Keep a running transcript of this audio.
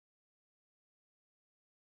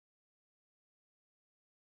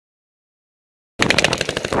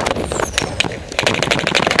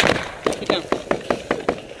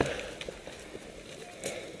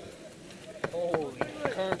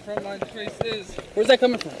is. Where's that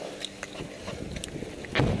coming from?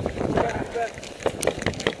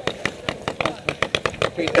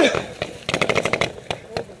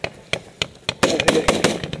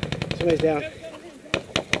 Somebody's down.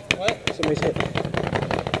 What? Somebody's hit.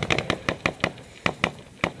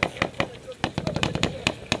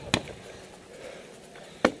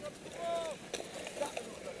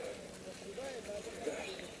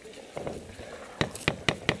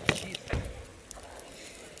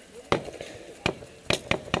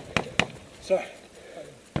 Sorry.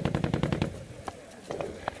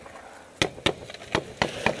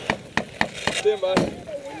 Stand by.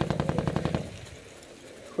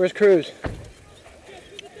 Where's Cruz?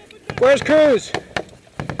 Where's Cruz?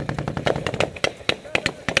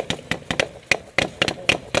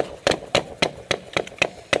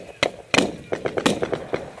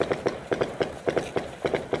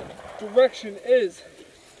 Direction is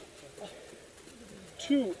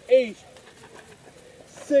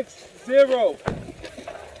 2860.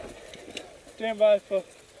 Stand by for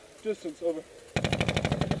distance, over.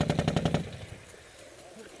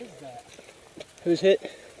 Who's hit?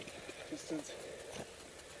 Distance.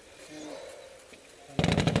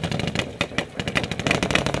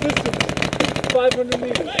 Distance 500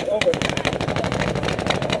 meters, over.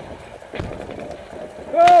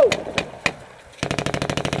 Go!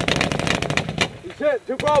 He's hit.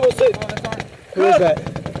 2 Bravos hit. Who is that?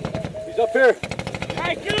 He's up here.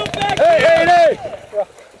 Hey, get him back Hey, here! hey, hey!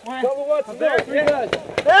 Where? Double what's there? 3 guys.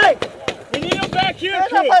 Hey! We need him back here,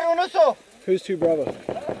 too! Who's 2 Bravo?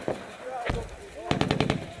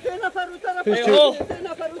 Who's Hey, 2? Hull,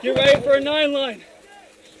 get ready for a 9 line.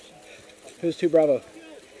 Who's 2 Bravo?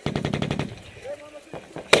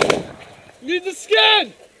 Need the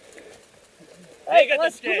skin! Hey, got the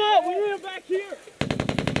let's skin. come on, we need him back here.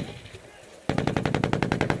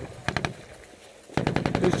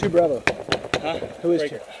 Who's 2 Bravo? Huh? Who is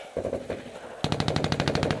Breaker.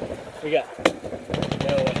 2? We got.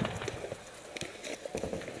 No way.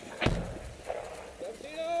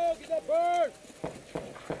 Get that bird!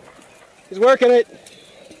 He's working it.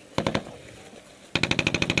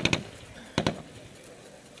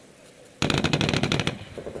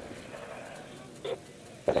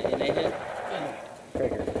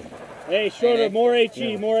 Breaker. Hey, Shorter, more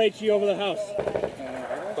HE, more HE over the house.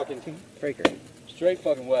 Fucking Breaker. straight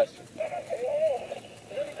fucking west.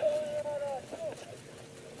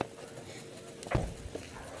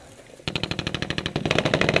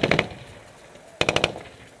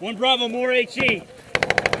 One Bravo, more HE. Should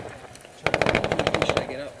I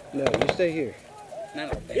get up? No, you stay here.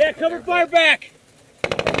 Yeah, cover fire back.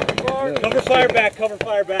 No, Cover fire back, cover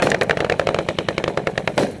fire back.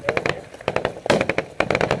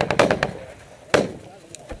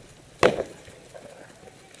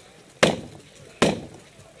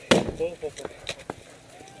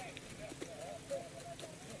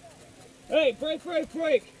 Hey, break, break,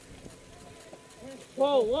 break.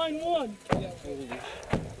 Whoa, line 1.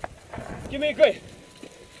 Give me a grid.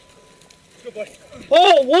 Good boy.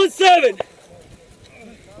 Oh, 1-7.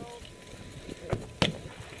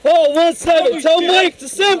 Oh, 1-7. Tell Mike to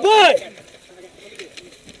stand by.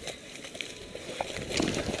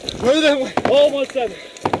 Where are they? Oh, 1-7.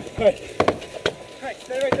 All right. Hey,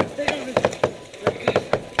 stay right there. Stay down there.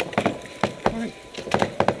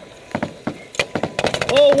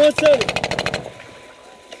 Oh, 1-7.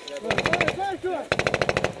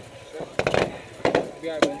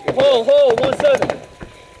 Ho, 1-7.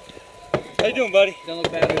 How you doing, buddy? Don't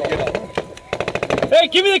look bad at all. Hey,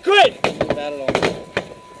 give me the grid. Don't look bad at all.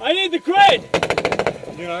 I need the grid.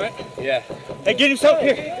 You doing all right? Yeah. Hey, get himself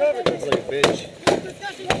here. It's like a bitch.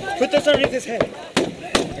 Put this underneath his head.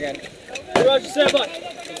 I got it. Hey, Roger, stand by.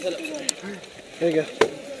 There you go.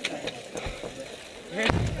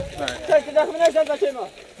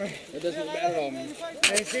 It doesn't look bad at all, man.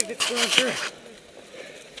 Hey, see if it's going through.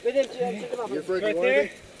 You're freaking Right there.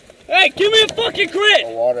 Hey, give me a fucking grid.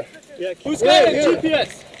 water. Yeah, who's got a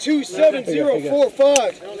GPS?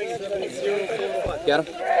 27045. Got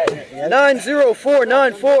him?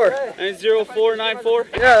 90494. 90494.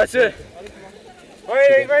 Yeah, that's it. All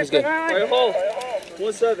right, are you ready for the All right, hold.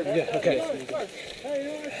 1-7. Yeah, okay.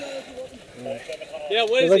 Yeah,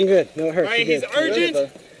 what It's is looking he? good. No, it hurts. All right, You're he's good. urgent.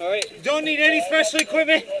 All right, don't need any special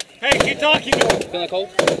equipment. Hey, keep talking to him. Feeling cold?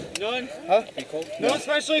 None. Huh? You cold? No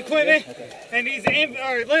special equipment. And he's in.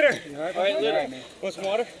 All right, litter. All right, litter. Want some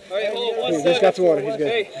water? All right, hold on. He just got some water. He's good.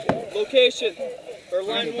 Hey, location. Or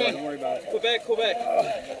line 1. Don't worry about it. Quebec.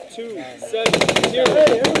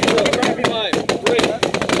 270. 5. Break.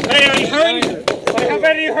 Hey, are you hurting? How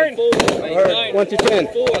bad are you hurting? 1 to 10.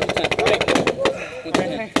 4. Break.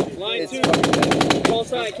 Line 2. Call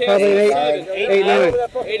sign, K. Probably an 8, 9.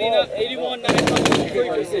 81, 900.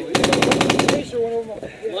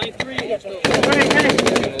 Line 3. I'm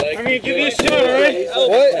gonna give you a shot, alright?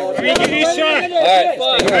 What? I'm gonna give you a shot. Alright.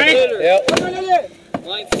 5. Alright. Yep.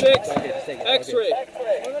 Line 6. X-ray.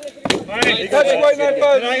 Alright. Touch white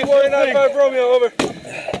 95. White 95 Romeo, over.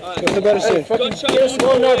 What's the better scene? Gunshot wound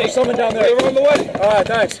on the way. Someone down there. They're on the way. Alright,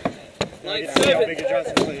 thanks. Line 7.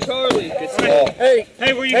 Charlie. Hey,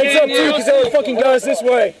 we're you Heads up too, because they were fucking guys this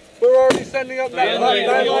way. We're already sending up that line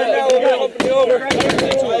now. We're pumping you over. Let's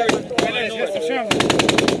get some shots.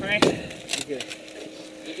 Alright. Hey,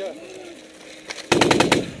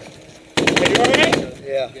 you alright?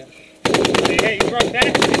 Yeah. Hey, you broke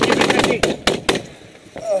that? Give me my knee.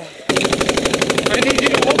 I need you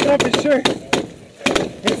to open up his shirt.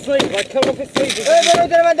 His sleeve, like come up his sleeve. You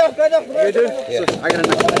do? Yeah. I got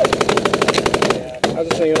enough. I was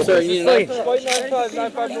just saying, Sir, you need a knife? White 95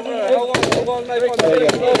 from How long knife on the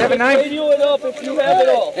Have a knife? Radio it up if you have it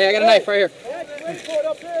all. Hey, I got a knife right here.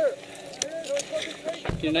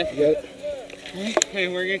 Get a knife? You got it? Hey,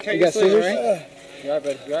 we're gonna cut You your got sleeve, scissors? right? You alright,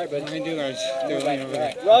 buddy? You alright, buddy? I do, guys. Do it over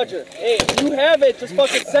there. Roger. Hey, if you have it, just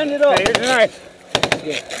fucking send it up. Hey, here's the knife.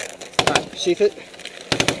 Alright, sheath it.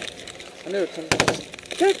 I knew it.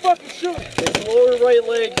 Take fucking shoot. It's lower right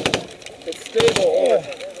leg. It's stable. Over.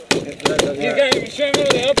 He's got you shot me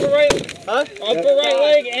with the upper right, upper right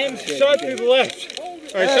leg and shot through the left.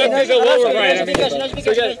 Or shot through the lower right. I mean,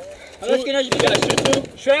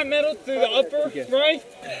 shot metal through the upper right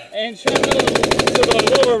and shot metal to the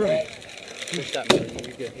lower right. You got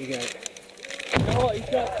it. Oh, he's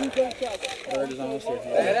got 2 gunshots. Bird is almost here.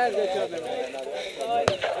 And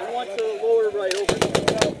one to the lower right. Over.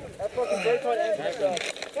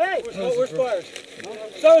 Hey, where's fires?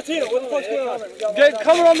 Sarantino, what the fuck's going on? Get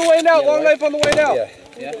cover on the way now. Long knife on the way now. Yeah.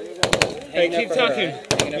 Yeah. Hey, keep talking.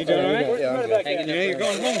 You doing alright? Yeah, I'm good. Yeah, you're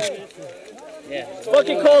going home. It's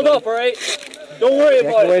fucking called up, alright? Don't worry That's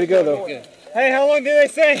about the way it. to go, though. Hey, how long did they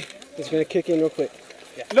say? It's going to kick in real quick.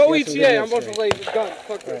 No Yes, ETA. I'm yes, about to right. lay this gun.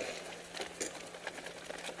 Fuck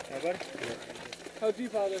Right. How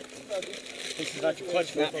deep are they? This is not your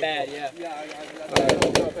clutch. Not bad, yeah. I'm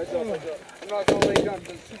not gonna lay guns.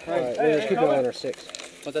 Alright, let's keep an eye on our 6.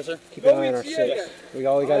 What's that, sir? Keep an eye on our 6.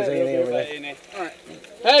 All we got is A&A over there.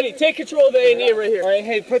 Hattie, take control of the A&E right here. Alright,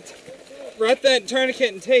 hey, wrap that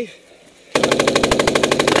tourniquet and tape.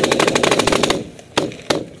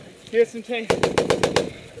 Here's some tape.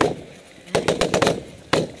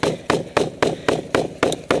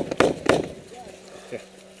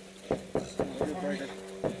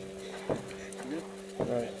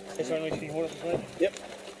 Alright. Hey, sorry, can you hold up the foot? Yep.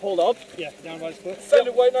 Hold up. Yeah, down by his foot. Send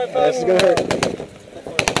it white 95. This is going to hurt.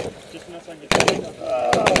 Just enough so I can get it.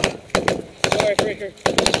 Sorry, freaker.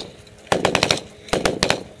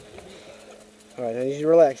 Alright, I need you to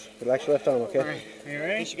relax. Relax your left arm, okay? Alright, are you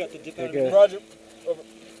ready? She got the dip You're good. Roger.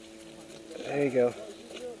 There you go.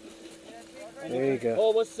 There you go.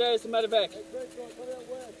 Oh, what's the status of MEDEVAC?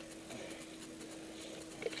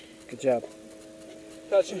 Good job.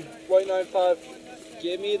 Touch you. White 95.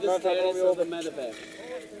 Give me the status of the MEDEVAC.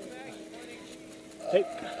 Tape.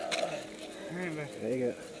 There you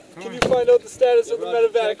go. Can you find out the status of the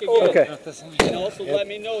MEDEVAC? Over. Okay. And also let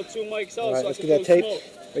me know 2 mics out Alright, so I let's can get go that tape. smoke.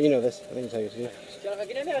 But you know this. I didn't tell you to. You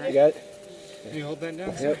got it? Can you hold that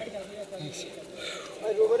down? Yep.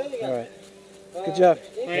 Alright. Good job.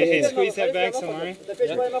 Alright, hey, squeeze that back some, alright? Want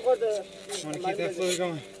to keep that fluid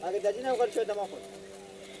going.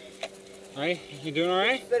 Alright, you doing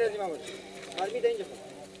alright?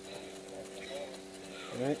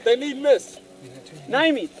 Alright. They need miss.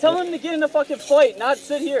 Naimi, tell him to get in the fucking fight, not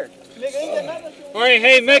sit here. Alright,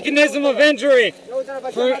 hey, mechanism of injury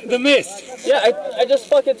for the mist. Yeah, I just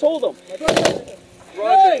fucking told him.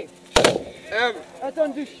 Roger. M. That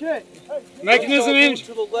doesn't do shit. Mechanism injury.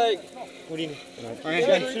 To the leg. What do you need? Alright,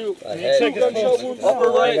 Alright, two. check this pulse. Upper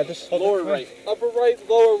I right, got this. lower right. Upper right,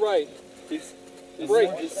 lower right. His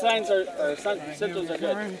signs are, symptoms are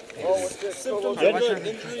good. Symptoms are good.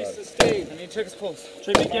 Injury sustained. I need to check his pulse.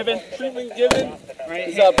 Treatment given. Treatment given.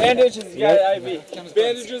 He's bandages, he's got an IV.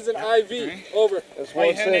 Bandages and IV. Over. That's Are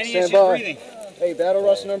you 1-6. having any Stand issues by. breathing? Hey, battle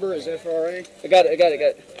rush number is FRA. I got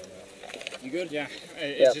it. You good? Yeah.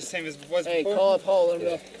 It's Yep. just the same as it was Hey, before. call up Paul, let him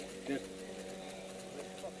know.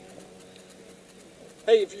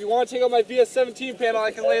 Hey, if you want to take out my VS-17 panel, I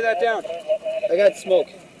can lay that down. I got smoke.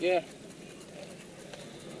 Yeah.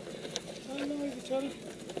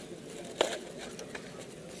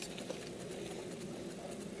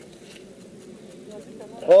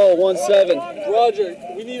 Oh, 1-7. Roger.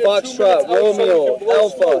 We need a 2 Foxtrot, minutes out so we Romeo, can blow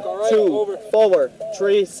Alpha, smoke, all right? 2, Over. forward,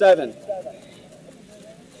 3-7.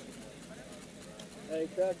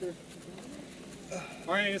 tractor.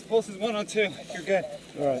 All right, his pulse is 102. You're good.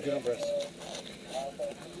 All right. Good on breast.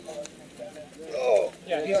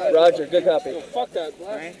 Yeah, he's Roger, good copy. Fuck that.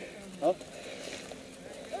 right. Got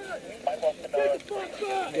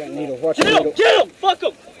a needle. Watch the needle. Get him! Fuck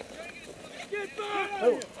him!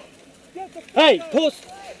 Hey, pulse.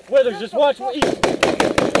 Withers, just watch what he's... What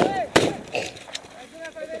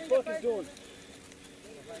the fuck is doing?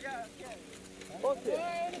 Fuck it.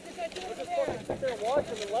 Just fucking sit there and watch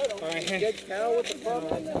him and let him. All right. Get cow, what the fuck?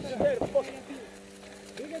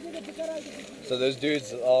 So those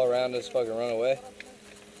dudes all around us fucking run away?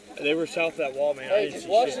 They were south of that wall, man. Hey, just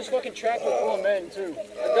watch this fucking tractor full of men, too.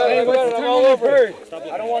 Hey, what's the time on the bird?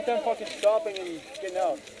 I don't want them fucking stopping and getting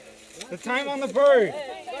out. The time on the bird.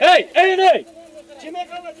 Hey, A&A!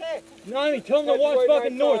 Nani, tell them to watch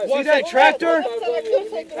fucking north. See that tractor?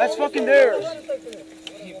 That's fucking theirs.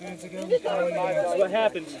 That's what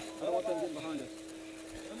happens. I don't want them getting behind us.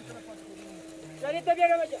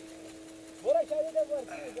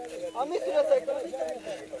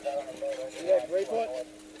 Yeah, great point.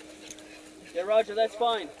 Yeah, Roger, that's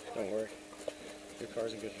fine. Don't worry. Your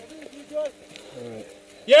car's in good. All right.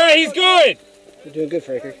 Yeah, he's good. You're doing good,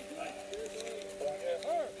 Fraker.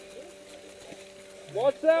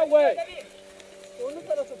 Watch that way.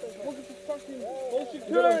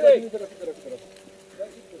 Security.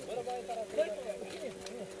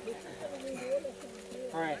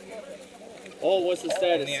 All right. Oh, what's the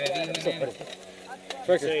status? Say,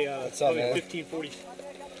 What's up, man? 1540. So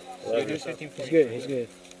do 1540. He's good. He's good.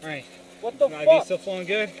 All right. What the Now, is he fuck? still flowing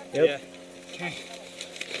good? Yep. Yeah. Okay.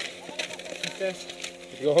 What's this?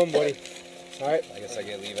 Go home, buddy. All right. I guess I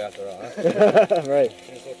get leave after all, huh? Right.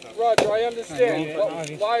 Roger, I understand.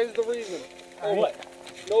 Alright, Why is the reason? For what?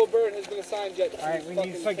 No bird has been assigned yet. All right, we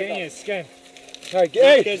need to start getting you a skin. All right.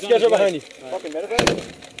 Hey, these guys are behind you. Fucking medevac?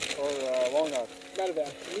 Or long arm?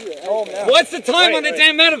 Medevac. Oh, now. What's the time on the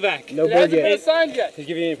damn medevac? No It bird hasn't been yet. assigned yet. He's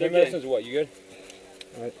giving you any pain medicines or what? You good?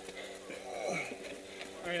 All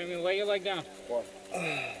right, I'm gonna lay your leg down.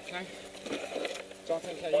 Okay.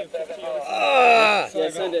 Johnson, can you put your Yeah,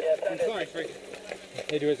 send it. I'm sorry, Frank.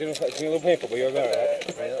 Hey, dude, it's gonna be a little painful, but you're about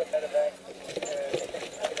it, right?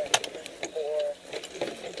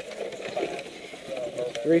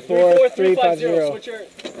 34350.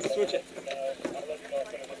 Switch it.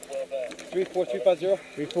 34350.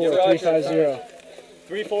 34350.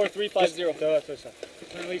 34350.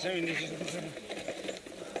 Release him.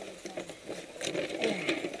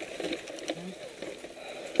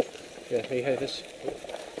 Yeah, hey, this.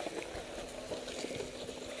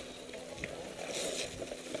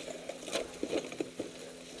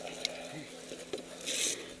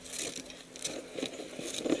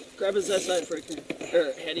 Grab his that side, Frank.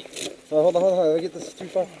 Or, Hetty. Hold on. Let me get this too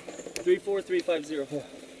far. 34350.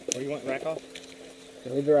 Oh, you want rack off?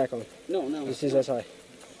 Yeah, leave the rack on. No, no. This is SI.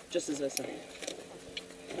 Just as that side.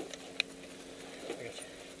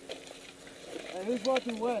 And who's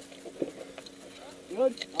watching west?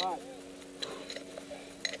 Good? Alright.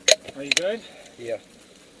 Are you good? Yeah.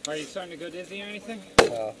 Are you starting to go dizzy or anything?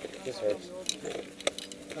 No, this hurts.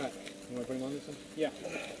 You want to put him on this one? Yeah.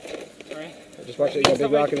 All right. Just watch it. You got a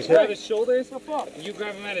big rock in his Grab hip. his shoulders. You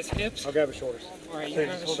grab him at his hips. I'll grab his shoulders. All right, you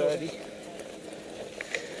grab his shoulders.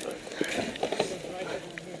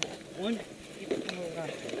 One.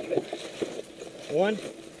 1,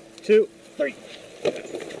 2, 3.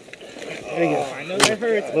 There you go. I know that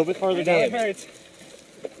hurts. A little bit farther It down. hurts.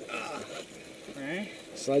 All right.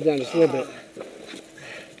 Slide down just a little bit.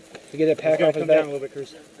 To get that pack off his Come down back. a little bit,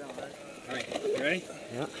 Cruz. All right. You ready?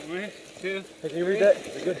 Yeah. 1, 2. Can you read that?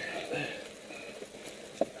 You're good.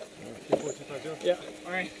 Yeah.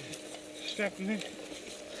 All right. Strap him in.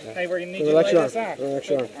 Hey, we're gonna need you to Relax lay your this arm. out. Relax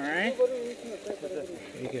your arm. All right.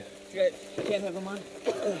 You good. You can't have him on?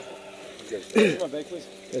 Come on, back, please.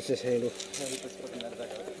 That's this handle.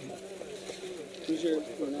 Who's your...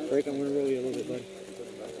 Break, I'm gonna roll you a little bit, bud.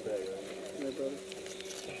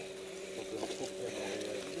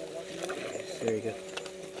 There you go.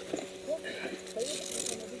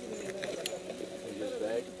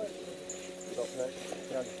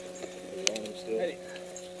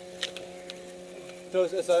 Throw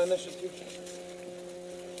his SI on there, should you?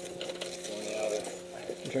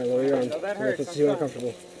 I'm trying to lower your arm. No, that See if hurts. it's too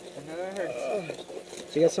uncomfortable. No, that hurts.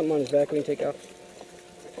 So you got something on his back when you take off?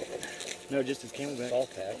 No, just his camelback. Salt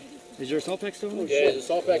pack. Is your salt pack still on? Yeah, the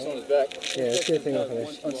salt pack's on his back. Yeah, let's get the thing off of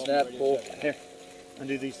this. Unsnap, pull. Here.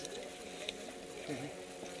 Undo these.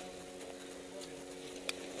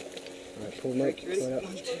 Alright, pull Mike. Pull it up.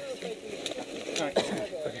 Alright.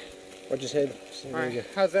 Watch his head. There you Alright.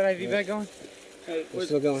 How's that IV bag going? Hey, go. It's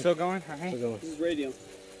still going. Still going? Alright. Still going. this is radio.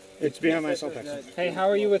 It's behind my assault pack. Hey, how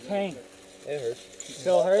are you with pain? It hurts. It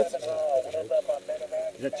still hurts?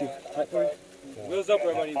 Is that too tight for you? Wheels up,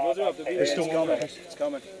 everybody. Wheels are up. It's still coming. It's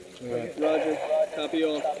coming. Roger. Copy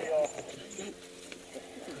all.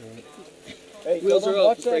 Hey, Wheels are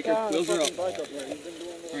up, Breaker. Wheels are up.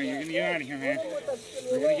 Alright, you're gonna get out of here, man.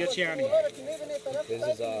 We're gonna get you out of here. This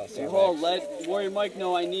is Hey, Star hold. Max. Let Warrior Mike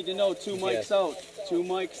know. I need to know. 2 mics out. 2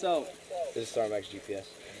 mics out. This is Star Max GPS.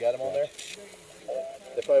 You got them on there?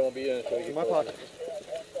 They probably won't be in until we get My pocket.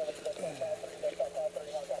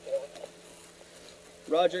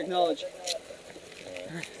 Roger, acknowledge.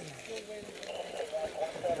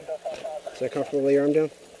 Is that comfortable to lay your arm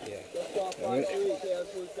down? All right.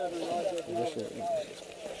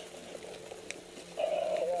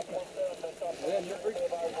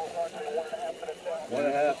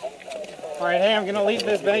 1.5. Alright, hey, I'm gonna leave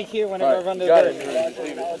this bank here whenever I run to the Got dirt.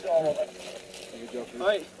 it. All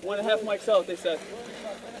right. 1.5 mics out, they said.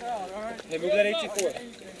 Hey, move that 824.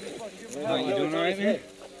 Oh, you doing alright, man?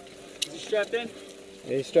 Is he strapped in?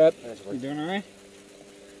 Yeah, you strap. You doing alright?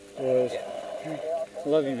 Was I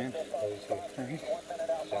love you, man.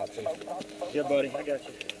 Johnson. Yeah, buddy. I got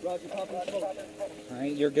you. Roger, copy smoke.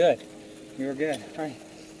 Alright, you're good. You're good. Alright,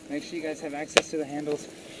 make sure you guys have access to the handles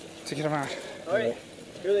to get them out. All right.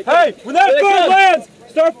 Here they come. Hey, when that Here they bird come. lands,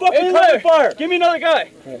 start fucking Clear. fire. Give me another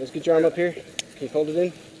guy. Alright, let's get your arm up here. Can you fold it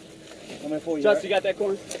in? I'm gonna pull you. Just, you got that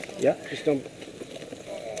corner? Yeah, just don't.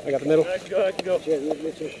 I got the middle. I can go. I can go. Yeah,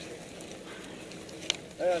 lift it.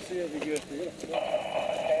 Yeah, I see it'll be good.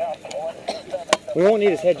 We won't need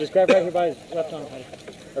his head. Just grab right here by his left arm.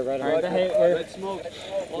 Or right arm. Alright, hey, we're, Red smoke.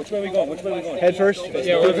 Which way we going? Which way we going? Head first.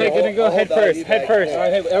 yeah, we're gonna go head first. Head first.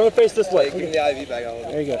 Alright, hey, everyone face this way. Give me the IV bag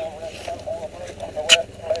on. There you go.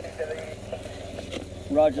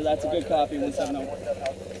 Roger, that's a good copy. 170.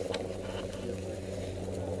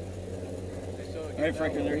 Alright,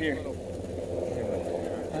 Franklin, they're here.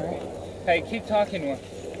 Alright. Hey, keep talking to him.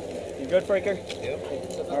 You good, Fraker?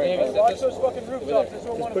 Alright, Watch those fucking rooftops. This is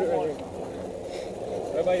what Just put it right here.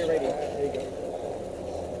 Right by your radio. There you go.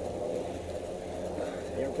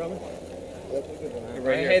 You arm coming?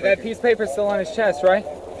 hey, that piece of paper's still on his chest, right?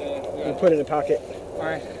 You put it in the pocket.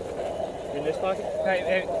 Alright. in this pocket.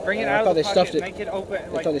 Hey, bring it I out thought of the they pocket. stuffed it. Make it open. I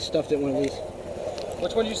Like, thought they stuffed it in one of these.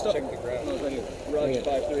 Which one you stuff? Check the ground. Roger,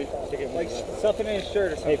 5-3. like stuff it in his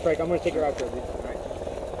shirt or something. Hey Frank, I'm gonna take her out there, dude.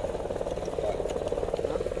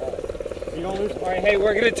 You don't lose. Alright, hey,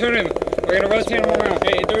 we're gonna turn him. We're gonna rotate him around.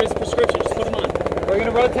 Hey, there is a prescription. Just put him on. We're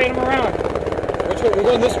gonna rotate him around. Which way? We're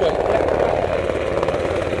going this way.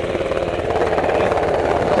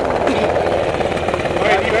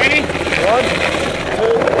 Alright, you ready? One.